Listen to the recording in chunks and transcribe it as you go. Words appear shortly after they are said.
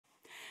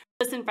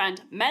Listen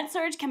friend,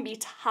 med-surg can be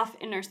tough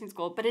in nursing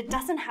school, but it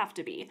doesn't have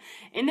to be.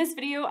 In this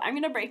video, I'm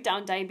gonna break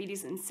down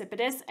diabetes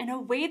insipidus in a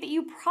way that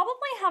you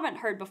probably haven't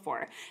heard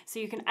before, so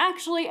you can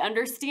actually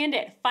understand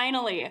it,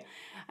 finally.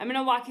 I'm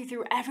gonna walk you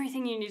through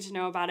everything you need to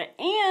know about it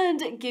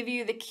and give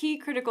you the key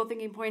critical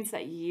thinking points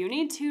that you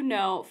need to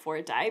know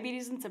for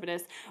diabetes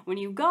insipidus when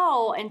you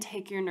go and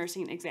take your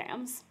nursing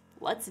exams.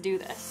 Let's do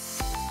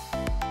this.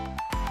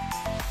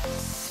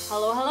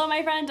 Hello,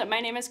 my friend.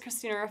 My name is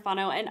Christina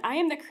Rafano, and I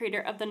am the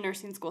creator of the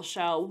Nursing School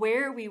Show,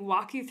 where we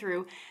walk you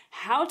through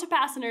how to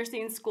pass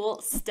nursing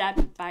school step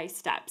by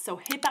step. So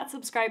hit that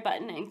subscribe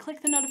button and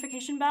click the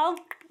notification bell,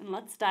 and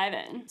let's dive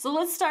in. So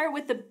let's start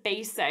with the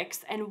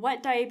basics and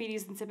what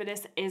diabetes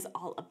insipidus is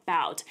all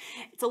about.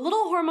 It's a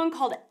little hormone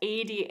called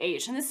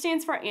ADH, and this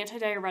stands for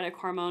antidiuretic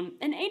hormone,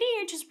 and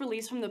ADH is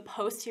released from the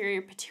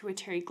posterior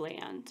pituitary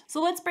gland.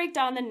 So let's break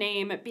down the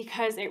name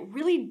because it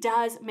really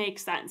does make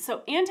sense.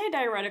 So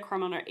antidiuretic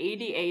hormone, or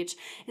ADH,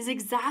 is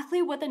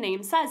exactly what the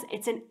name says.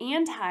 It's an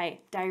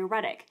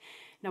antidiuretic.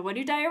 Now, what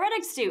do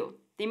diuretics do?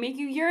 They make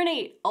you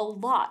urinate a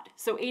lot.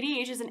 So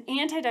ADH is an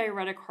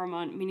antidiuretic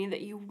hormone, meaning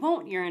that you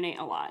won't urinate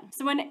a lot.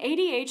 So when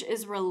ADH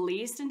is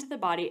released into the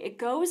body, it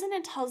goes and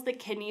it tells the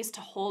kidneys to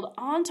hold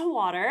on to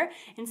water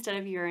instead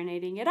of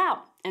urinating it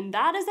out. And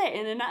that is it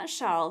in a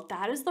nutshell.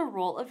 That is the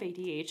role of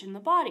ADH in the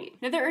body.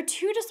 Now, there are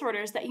two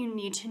disorders that you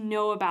need to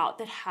know about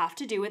that have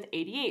to do with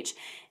ADH.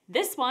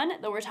 This one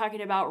that we're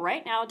talking about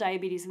right now,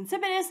 diabetes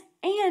insipidus,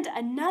 and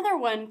another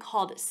one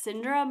called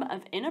syndrome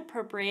of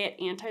inappropriate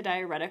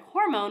antidiuretic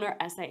hormone, or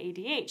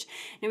SIADH.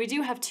 Now, we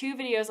do have two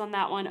videos on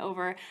that one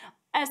over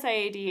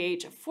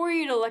SIADH for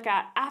you to look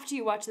at after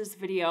you watch this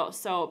video,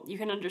 so you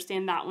can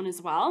understand that one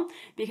as well,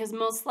 because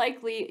most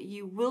likely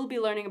you will be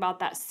learning about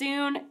that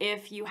soon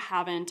if you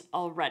haven't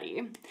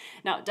already.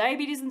 Now,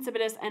 diabetes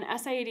insipidus and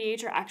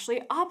SIADH are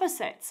actually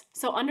opposites,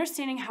 so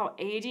understanding how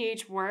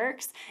ADH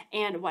works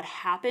and what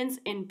happens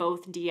in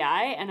both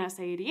DI and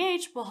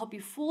SIADH will help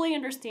you fully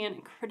understand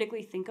and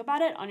critically think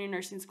about it on your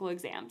nursing school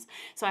exams.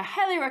 So I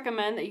highly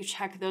recommend that you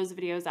check those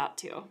videos out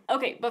too.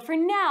 Okay, but for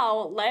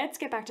now, let's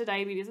get back to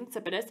diabetes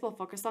insipidus.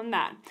 We'll focus on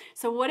that.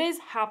 So what is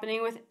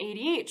happening with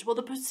ADH? Well,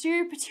 the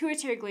posterior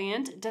pituitary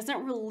gland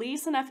doesn't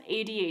release enough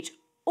ADH,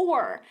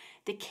 or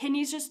the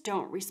kidneys just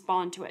don't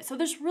respond to it. So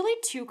there's really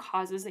two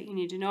causes that you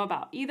need to know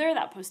about. Either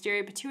that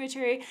posterior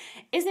pituitary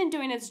isn't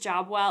doing its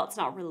job well, it's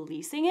not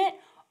releasing it,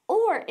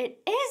 or it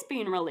is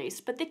being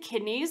released, but the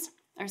kidneys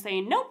are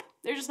saying nope,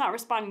 they're just not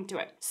responding to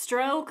it.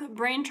 Stroke,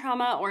 brain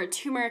trauma, or a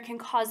tumor can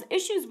cause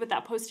issues with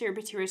that posterior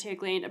pituitary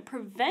gland and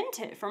prevent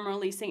it from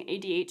releasing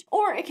ADH,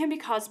 or it can be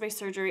caused by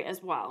surgery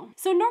as well.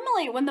 So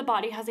normally when the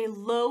body has a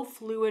low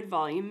fluid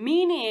volume,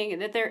 meaning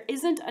that there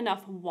isn't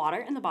enough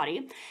water in the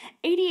body,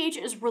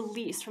 ADH is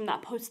released from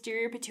that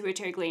posterior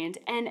pituitary gland,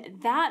 and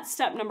that's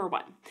step number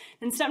one.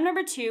 Then step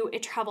number two,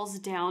 it travels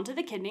down to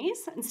the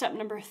kidneys, and step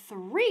number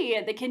three,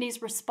 the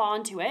kidneys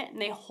respond to it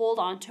and they hold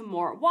on to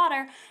more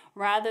water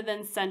rather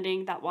than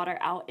sending that water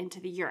out into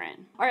the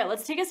urine. All right,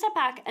 let's take a step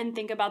back and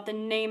think about the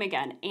name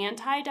again,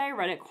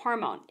 antidiuretic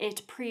hormone.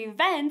 It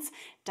prevents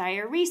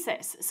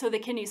diuresis, so the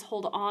kidneys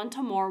hold on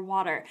to more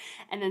water.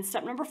 And then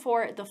step number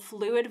four, the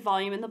fluid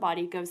volume in the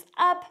body goes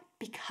up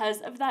because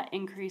of that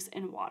increase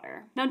in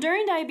water. Now,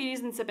 during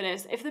diabetes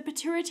insipidus, if the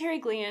pituitary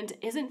gland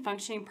isn't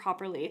functioning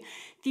properly,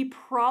 the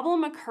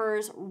problem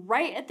occurs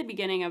right at the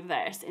beginning of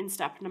this in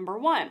step number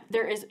one.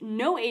 There is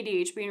no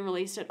ADH being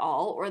released at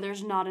all, or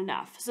there's not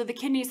enough. So the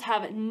kidneys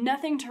have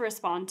nothing to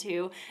respond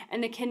to,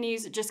 and the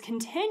kidneys just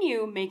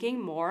continue making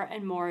more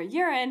and more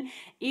urine,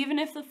 even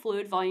if the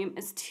fluid volume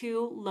is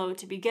too low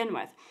to begin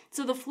with.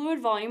 So the fluid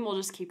volume will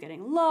just keep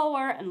getting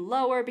lower and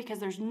lower because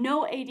there's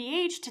no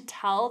ADH to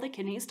tell the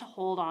kidneys to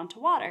hold on to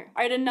water.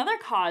 All right, another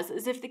cause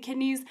is if the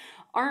kidneys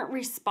aren't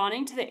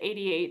responding to the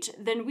ADH,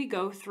 then we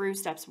go through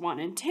steps 1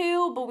 and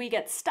 2, but we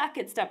get stuck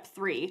at step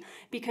 3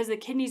 because the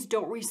kidneys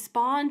don't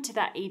respond to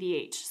that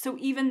ADH. So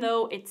even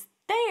though it's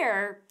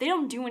there, they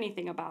don't do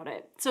anything about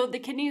it. So the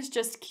kidneys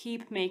just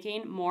keep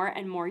making more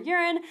and more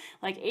urine,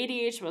 like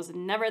ADH was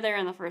never there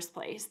in the first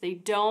place. They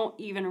don't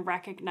even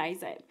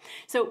recognize it.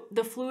 So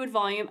the fluid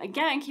volume,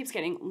 again, keeps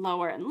getting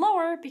lower and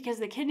lower because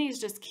the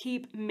kidneys just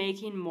keep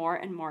making more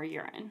and more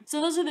urine.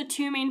 So those are the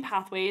two main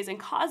pathways and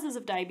causes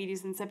of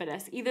diabetes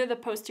insipidus. Either the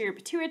posterior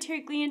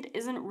pituitary gland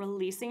isn't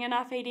releasing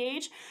enough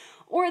ADH,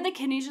 or the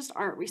kidneys just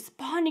aren't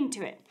responding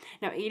to it.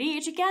 Now,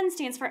 ADH again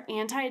stands for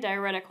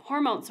antidiuretic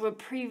hormone, so it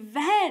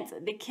prevents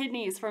the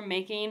kidneys from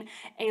making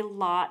a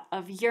lot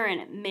of urine.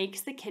 It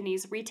makes the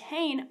kidneys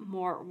retain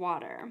more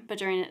water. But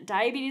during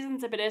diabetes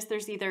insipidus,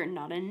 there's either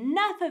not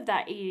enough of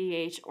that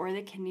ADH or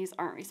the kidneys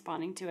aren't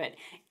responding to it.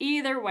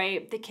 Either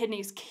way, the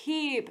kidneys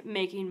keep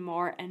making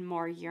more and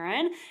more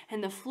urine,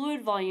 and the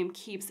fluid volume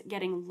keeps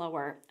getting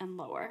lower and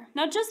lower.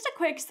 Now, just a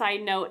quick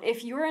side note,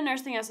 if you're a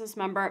NursingSOS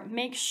member,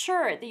 make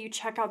sure that you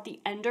check out the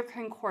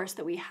endocrine course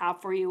that we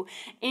have for you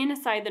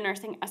inside the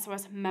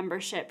NursingSOS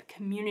membership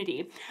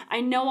community.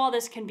 I know all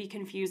this can be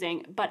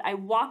confusing, but I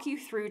walk you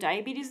through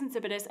diabetes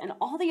insipidus and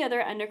all the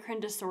other endocrine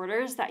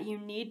disorders that you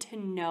need to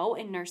know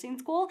in nursing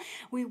school.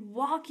 We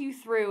walk you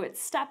through it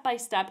step by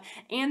step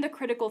and the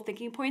critical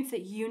thinking points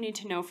that you need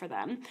to know for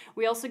them.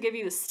 We also give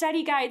you the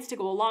study guides to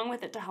go along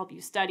with it to help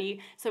you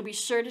study, so be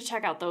sure to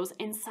check out those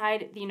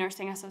inside the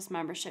NursingSOS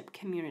membership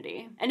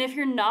community. And if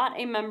you're not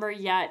a member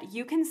yet,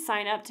 you can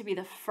sign up to be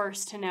the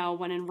first to know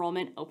when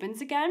enrollment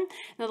opens again.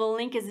 Now the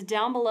link is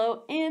down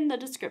below in the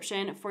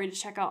description for you to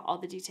check out all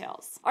the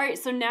details. All right,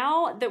 so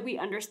now that we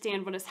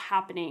understand what is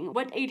happening,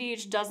 what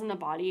ADH does in the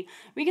body,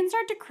 we can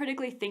start to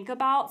critically think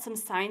about some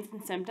signs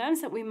and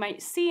symptoms that we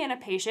might see in a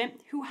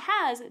patient who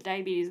has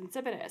diabetes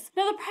insipidus.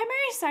 Now the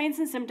primary signs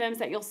and symptoms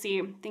that you'll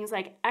see, things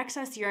like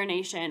excess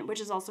urination, which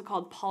is also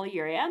called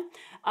polyuria.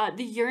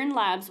 The urine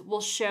labs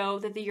will show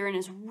that the urine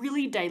is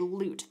really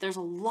dilute. There's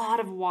a lot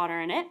of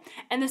water in it,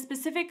 and the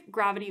specific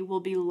gravity will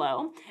be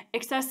low.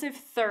 Excessive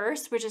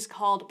thirst, which is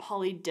called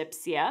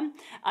polydipsia,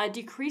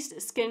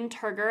 decreased skin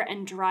turgor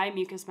and dry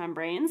mucous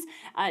membranes,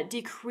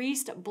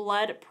 decreased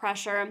blood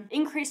pressure,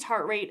 increased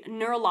heart rate,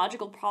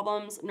 neurological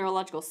problems,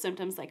 neurological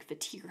symptoms like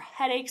fatigue or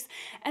headaches,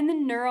 and the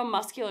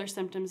neuromuscular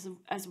symptoms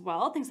as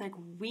well, things like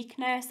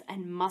weakness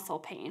and muscle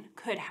pain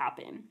could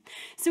happen.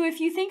 So if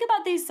you think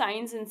about these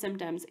signs and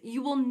symptoms,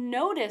 you will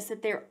notice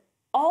that they're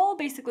all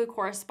basically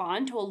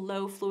correspond to a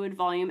low fluid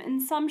volume in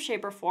some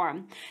shape or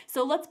form.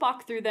 So let's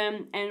walk through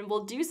them and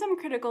we'll do some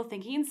critical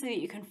thinking so that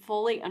you can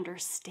fully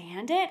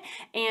understand it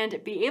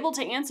and be able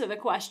to answer the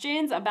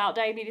questions about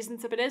diabetes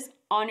insipidus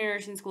on your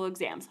nursing school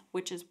exams,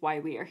 which is why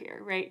we are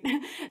here, right?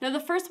 Now the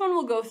first one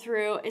we'll go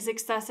through is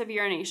excessive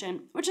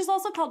urination, which is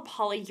also called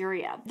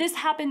polyuria. This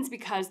happens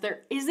because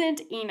there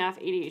isn't enough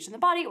ADH in the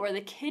body, or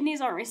the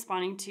kidneys aren't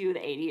responding to the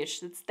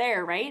ADH that's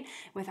there, right?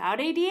 Without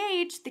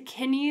ADH, the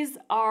kidneys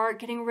are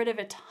getting rid of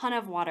a ton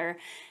of water.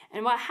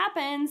 And what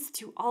happens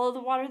to all of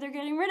the water they're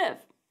getting rid of?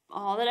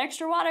 All that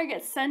extra water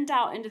gets sent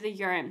out into the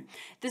urine.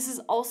 This is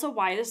also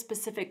why the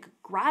specific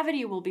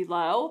gravity will be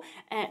low,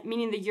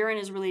 meaning the urine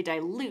is really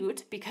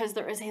dilute because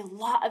there is a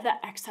lot of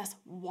that excess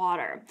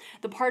water.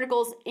 The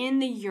particles in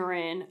the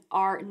urine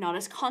are not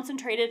as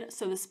concentrated,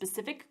 so the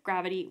specific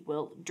gravity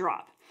will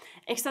drop.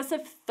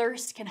 Excessive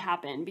thirst can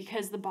happen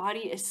because the body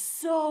is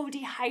so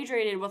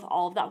dehydrated with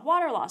all of that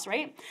water loss,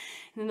 right?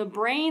 And then the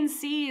brain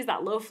sees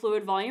that low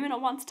fluid volume and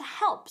it wants to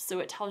help. So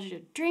it tells you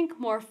to drink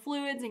more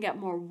fluids and get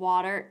more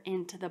water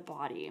into the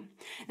body.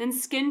 Then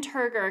skin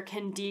turgor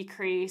can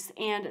decrease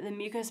and the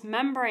mucous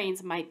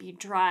membranes might be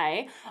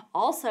dry.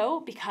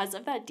 Also because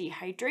of that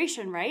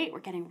dehydration, right? We're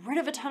getting rid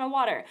of a ton of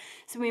water.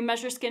 So we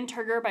measure skin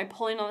turgor by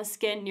pulling on the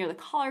skin near the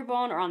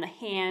collarbone or on the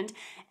hand.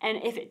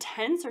 And if it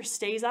tenses or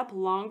stays up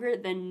longer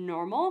than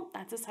normal,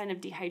 that's a sign of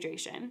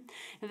dehydration.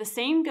 Now the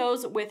same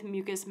goes with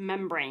mucous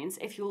membranes.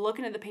 If you look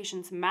into the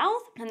patient's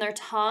mouth and their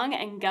tongue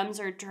and gums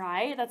are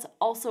dry, that's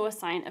also a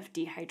sign of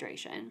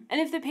dehydration.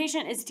 And if the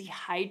patient is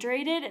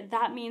dehydrated,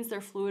 that means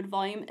their fluid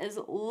volume is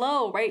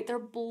low, right? Their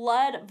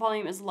blood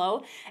volume is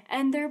low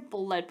and their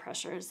blood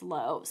pressure is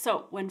low.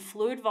 So when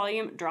fluid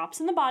volume drops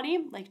in the body,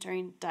 like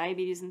during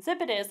diabetes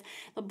insipidus,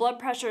 the blood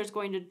pressure is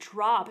going to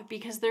drop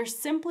because there's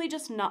simply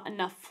just not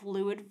enough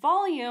fluid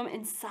volume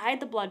inside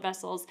the blood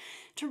vessels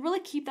to really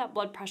keep that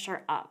blood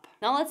pressure up.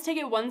 Now let's take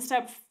it one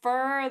step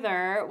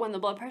further. When the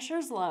blood pressure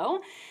is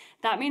low,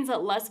 that means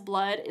that less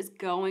blood is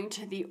going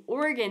to the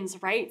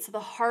organs, right? So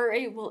the heart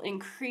rate will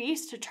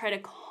increase to try to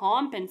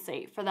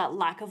compensate for that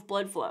lack of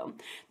blood flow.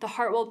 The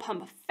heart will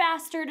pump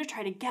faster to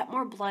try to get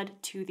more blood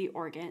to the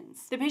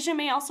organs. The patient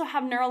may also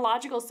have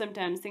neurological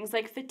symptoms, things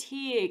like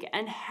fatigue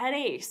and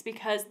headaches,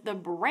 because the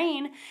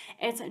brain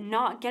is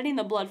not getting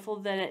the blood flow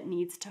that it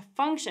needs to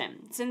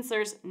function. Since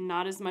there's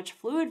not as much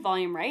fluid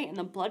volume, right, and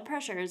the blood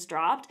pressure is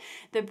dropped,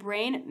 the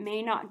brain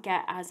may not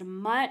get as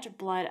much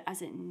blood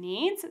as it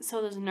needs, so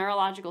those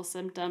neurological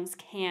symptoms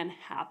can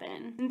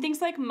happen. And things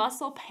like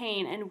muscle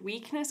pain and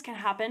weakness can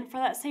happen for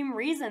that same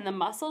reason. The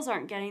muscles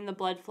aren't getting the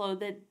blood flow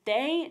that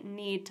they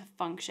need to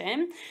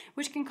function,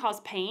 which can cause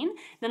pain.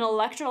 Then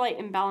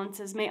electrolyte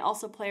imbalances may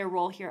also play a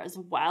role here as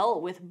well,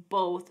 with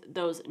both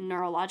those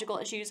neurological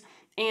issues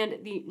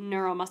and the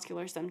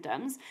neuromuscular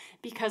symptoms.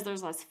 Because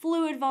there's less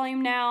fluid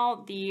volume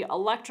now, the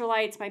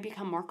electrolytes might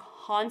become more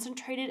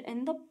concentrated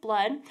in the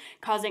blood,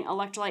 causing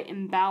electrolyte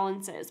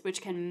imbalances,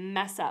 which can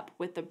mess up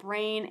with the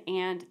brain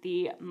and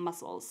the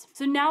muscles.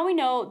 So now we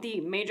know the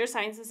major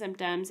signs and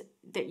symptoms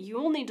that you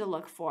will need to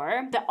look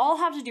for that all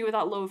have to do with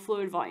that low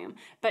fluid volume.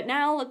 But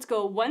now let's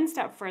go one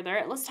step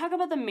further. Let's talk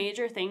about the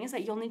major things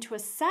that you'll need to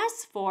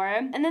assess for,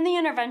 and then the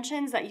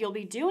interventions that you'll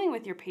be doing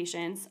with your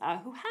patients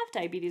who have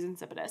diabetes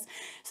insipidus.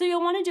 So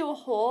you'll want to do a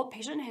whole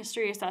patient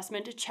history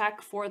assessment to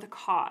check for the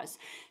cause.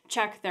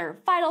 Check their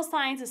vital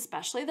signs,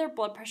 especially their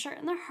blood pressure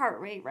and their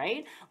heart rate,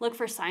 right? Look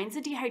for signs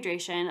of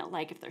dehydration,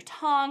 like if their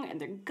tongue and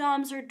their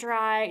gums are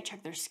dry.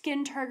 Check their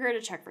skin turgor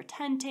to check for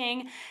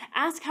tenting.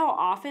 Ask how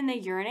often they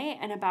urinate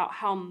and about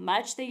how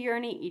much they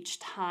urinate each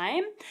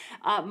time.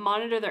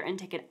 Monitor their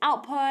intake and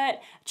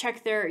output.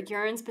 Check their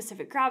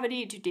urine-specific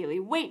gravity. Do daily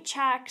weight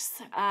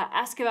checks.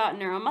 Ask about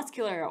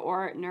neuromuscular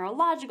or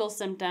neurological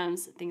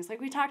symptoms, things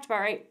like we talked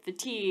about, right?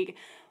 Fatigue,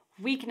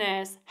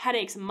 weakness,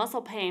 headaches,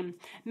 muscle pain.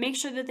 Make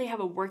sure that they have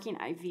a working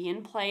IV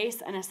in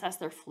place and assess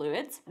their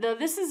fluids. Though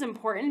this is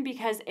important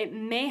because it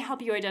may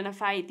help you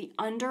identify the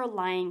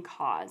underlying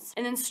cause.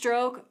 And then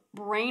stroke,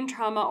 brain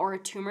trauma, or a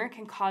tumor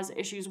can cause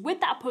issues with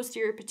that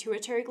posterior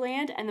pituitary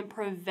gland and then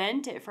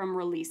prevent it from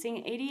releasing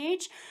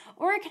ADH,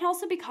 or it can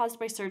also be caused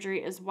by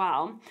surgery as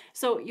well.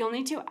 So you'll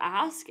need to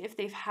ask if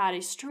they've had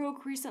a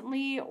stroke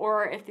recently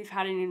or if they've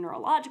had any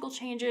neurological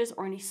changes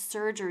or any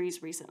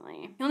surgeries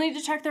recently. You'll need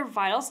to check their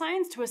vital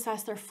signs to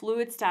assess their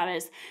fluid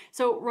status.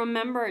 So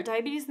remember,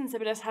 diabetes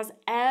insipidus has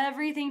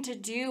everything to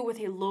do with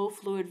a low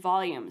fluid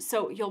volume.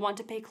 So you'll want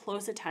to pay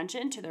close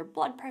attention to their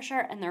blood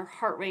pressure and their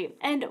heart rate.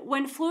 And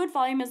when fluid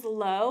volume is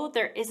low,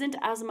 there isn't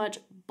as much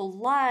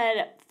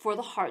blood for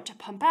the heart to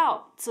pump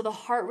out. So the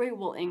heart rate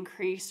will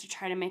increase to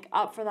try to make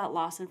up for that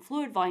loss in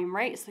fluid volume,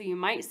 right? So you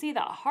might see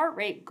that heart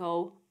rate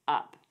go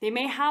up. They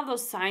may have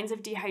those signs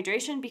of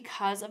dehydration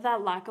because of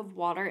that lack of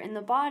water in the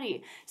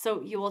body.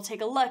 So you will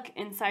take a look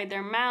inside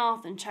their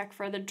mouth and check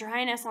for the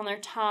dryness on their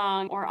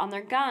tongue or on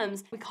their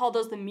gums. We call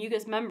those the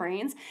mucous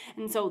membranes,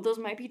 and so those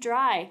might be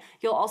dry.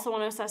 You'll also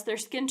want to assess their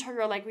skin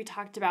turgor like we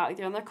talked about,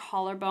 either on their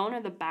collarbone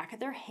or the back of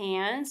their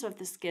hand. So if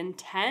the skin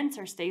tense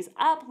or stays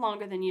up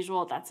longer than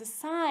usual, that's a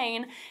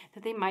sign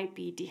that they might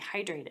be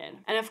dehydrated.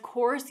 And of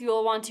course,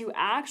 you'll want to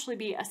actually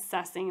be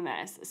assessing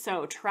this.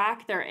 So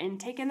track their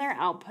intake and their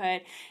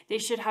output. They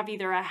should have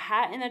either a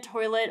hat in the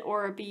toilet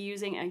or be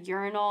using a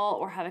urinal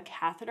or have a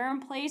catheter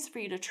in place for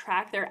you to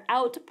track their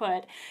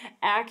output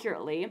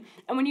accurately.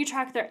 And when you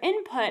track their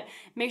input,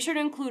 make sure to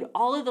include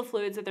all of the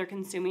fluids that they're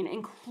consuming,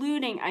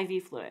 including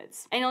IV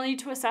fluids. And you'll need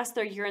to assess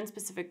their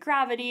urine-specific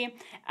gravity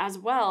as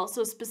well.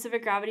 So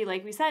specific gravity,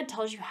 like we said,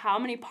 tells you how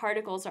many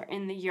particles are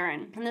in the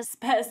urine. And the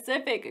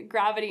specific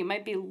gravity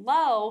might be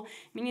low,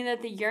 meaning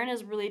that the urine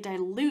is really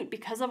dilute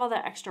because of all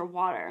that extra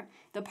water.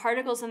 The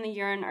particles in the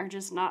urine are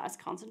just not as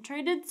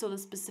concentrated, so the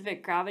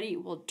specific gravity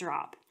will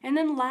drop. And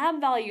then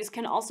lab values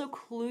can also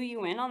clue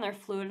you in on their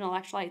fluid and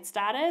electrolyte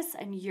status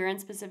and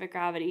urine-specific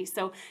gravity.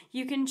 So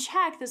you can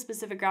check the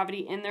specific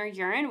gravity in their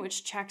urine,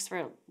 which checks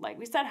for, like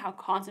we said, how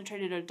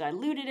concentrated or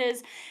dilute it is.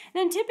 And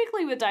then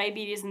typically with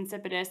diabetes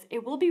insipidus,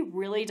 it will be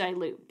really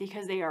dilute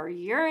because they are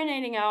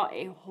urinating out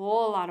a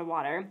whole lot of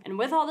water. And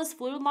with all this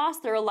fluid loss,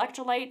 their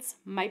electrolytes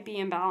might be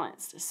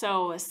imbalanced.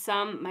 So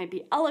some might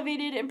be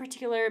elevated in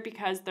particular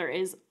because there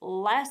is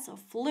less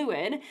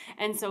fluid,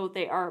 and so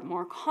they are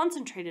more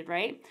concentrated,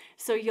 right?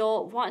 So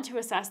you'll want to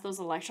assess those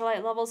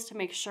electrolyte levels to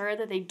make sure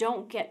that they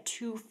don't get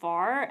too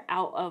far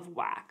out of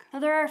whack. Now,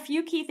 there are a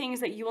few key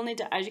things that you will need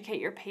to educate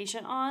your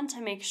patient on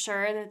to make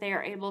sure that they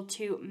are able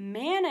to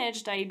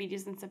manage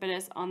diabetes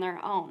insipidus on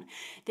their own.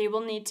 They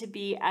will need to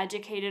be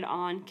educated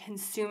on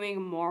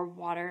consuming more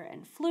water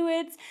and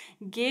fluids,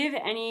 give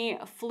any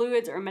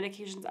fluids or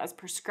medications as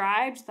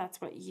prescribed. That's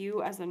what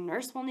you as a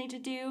nurse will need to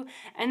do.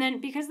 And then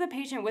because the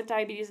patient with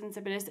diabetes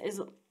insipidus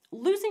is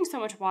losing so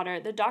much water,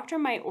 the doctor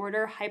might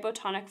order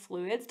hypotonic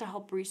fluids to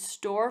help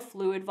restore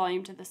fluid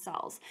volume to the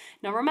cells.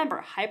 Now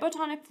remember,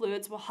 hypotonic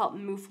fluids will help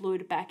move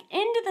fluid back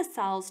into the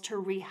cells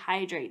to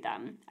rehydrate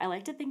them. I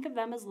like to think of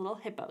them as little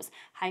hippos.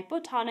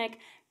 Hypotonic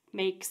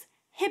makes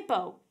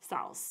hippo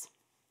cells.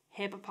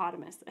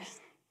 Hippopotamuses,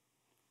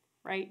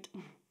 right?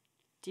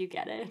 Do you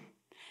get it?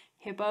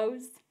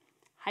 Hippos,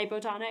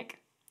 hypotonic.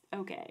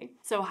 Okay,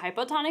 so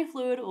hypotonic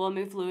fluid will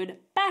move fluid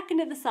back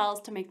into the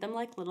cells to make them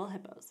like little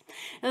hippos.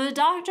 Now, the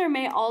doctor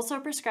may also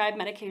prescribe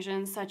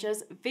medications such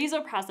as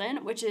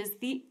vasopressin, which is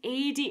the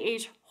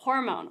ADH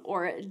hormone,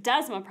 or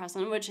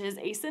desmopressin, which is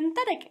a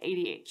synthetic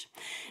ADH.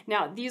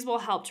 Now, these will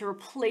help to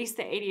replace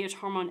the ADH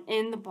hormone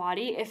in the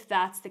body if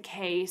that's the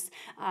case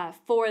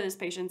for this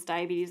patient's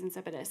diabetes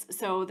insipidus,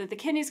 so that the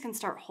kidneys can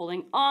start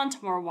holding on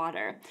to more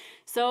water.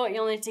 So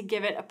you'll need to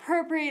give it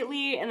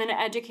appropriately and then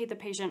educate the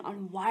patient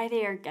on why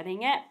they are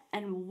getting it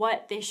and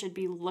what they should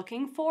be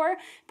looking for,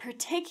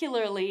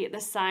 particularly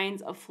the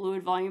signs of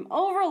fluid volume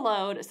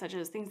overload, such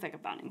as things like a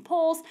bounding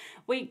pulse,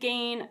 weight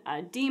gain,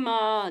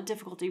 edema,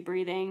 difficulty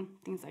breathing,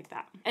 things like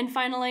that. And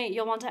finally,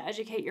 you'll want to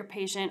educate your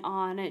patient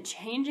on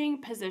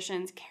changing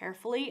positions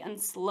carefully and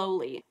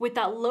slowly. With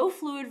that low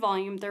fluid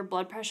volume, their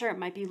blood pressure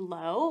might be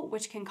low,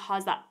 which can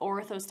cause that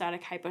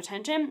orthostatic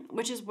hypotension,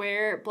 which is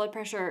where blood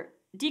pressure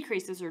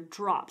decreases or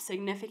drops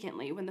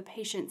significantly when the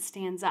patient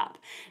stands up.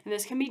 And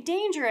this can be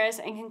dangerous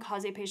and can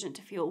cause a patient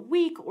to feel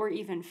weak or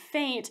even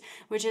faint,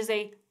 which is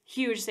a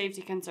huge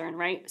safety concern,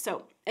 right?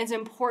 So It's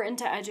important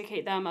to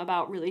educate them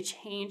about really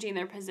changing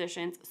their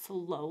positions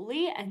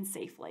slowly and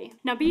safely.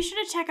 Now be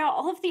sure to check out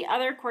all of the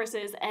other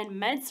courses and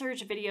med-surg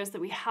videos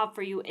that we have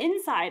for you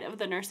inside of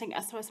the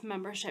NursingSOS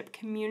membership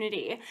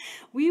community.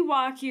 We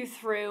walk you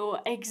through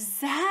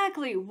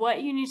exactly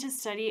what you need to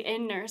study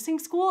in nursing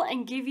school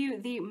and give you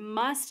the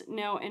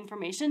must-know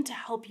information to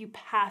help you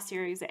pass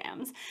your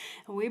exams.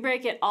 We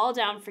break it all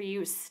down for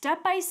you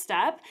step by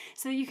step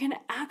so that you can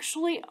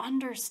actually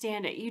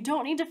understand it. You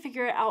don't need to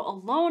figure it out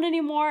alone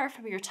anymore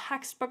from your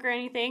textbook or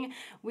anything.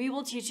 We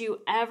will teach you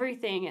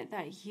everything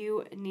that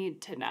you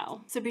need to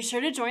know. So be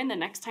sure to join the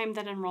next time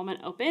that enrollment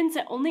opens.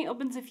 It only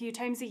opens a few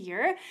times a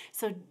year,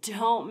 so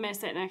don't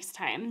miss it next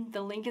time.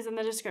 The link is in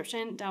the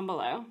description down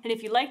below. And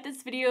if you like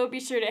this video, be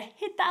sure to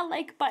hit that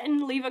like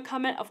button, leave a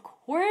comment, of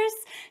course,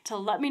 to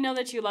let me know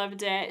that you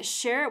loved it.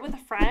 Share it with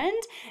a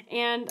friend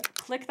and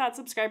click that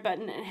subscribe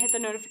button and hit the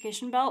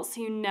notification bell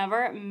so you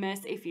never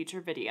miss a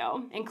future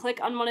video. And click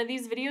on one of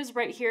these videos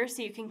right here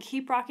so you can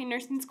keep rocking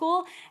nursing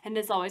school. And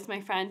as always, my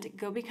friend,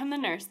 go become the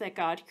nurse that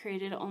God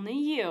created only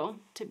you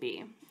to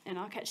be. And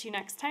I'll catch you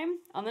next time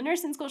on the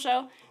Nursing School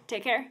Show.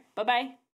 Take care. Bye-bye.